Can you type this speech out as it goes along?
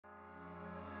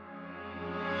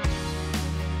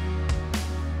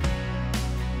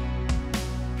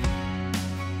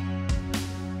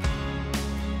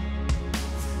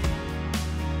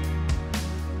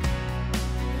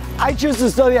I choose to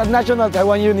study at National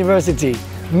Taiwan University,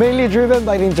 mainly driven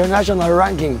by the international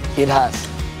ranking it has.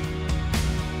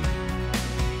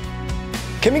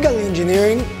 Chemical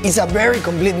engineering is a very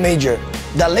complete major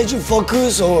that lets you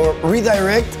focus or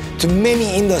redirect to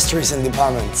many industries and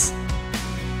departments.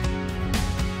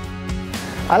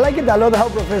 I like it a lot how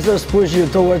professors push you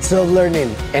towards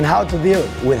self-learning and how to deal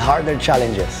with harder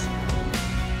challenges.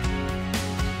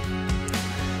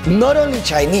 Not only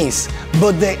Chinese,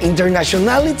 but the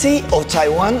internationality of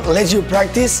Taiwan lets you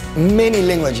practice many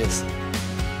languages.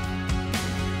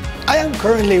 I am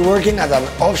currently working at an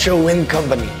offshore wind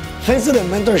company, thanks to the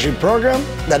mentorship program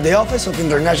that the Office of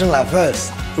International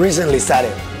Affairs recently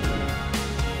started.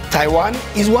 Taiwan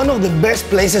is one of the best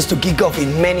places to kick off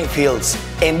in many fields,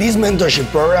 and this mentorship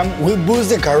program will boost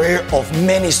the career of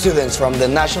many students from the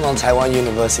National Taiwan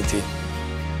University.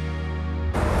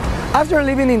 After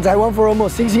living in Taiwan for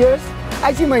almost 6 years,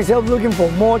 I see myself looking for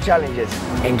more challenges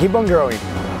and keep on growing.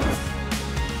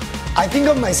 I think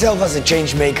of myself as a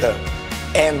change maker,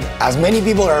 and as many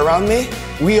people around me,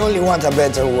 we only want a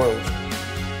better world.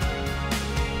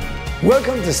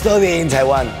 Welcome to Study in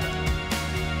Taiwan.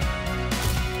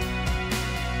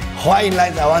 欢迎来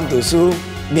台湾读书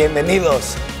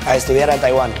Bienvenidos a estudiar a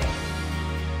Taiwán.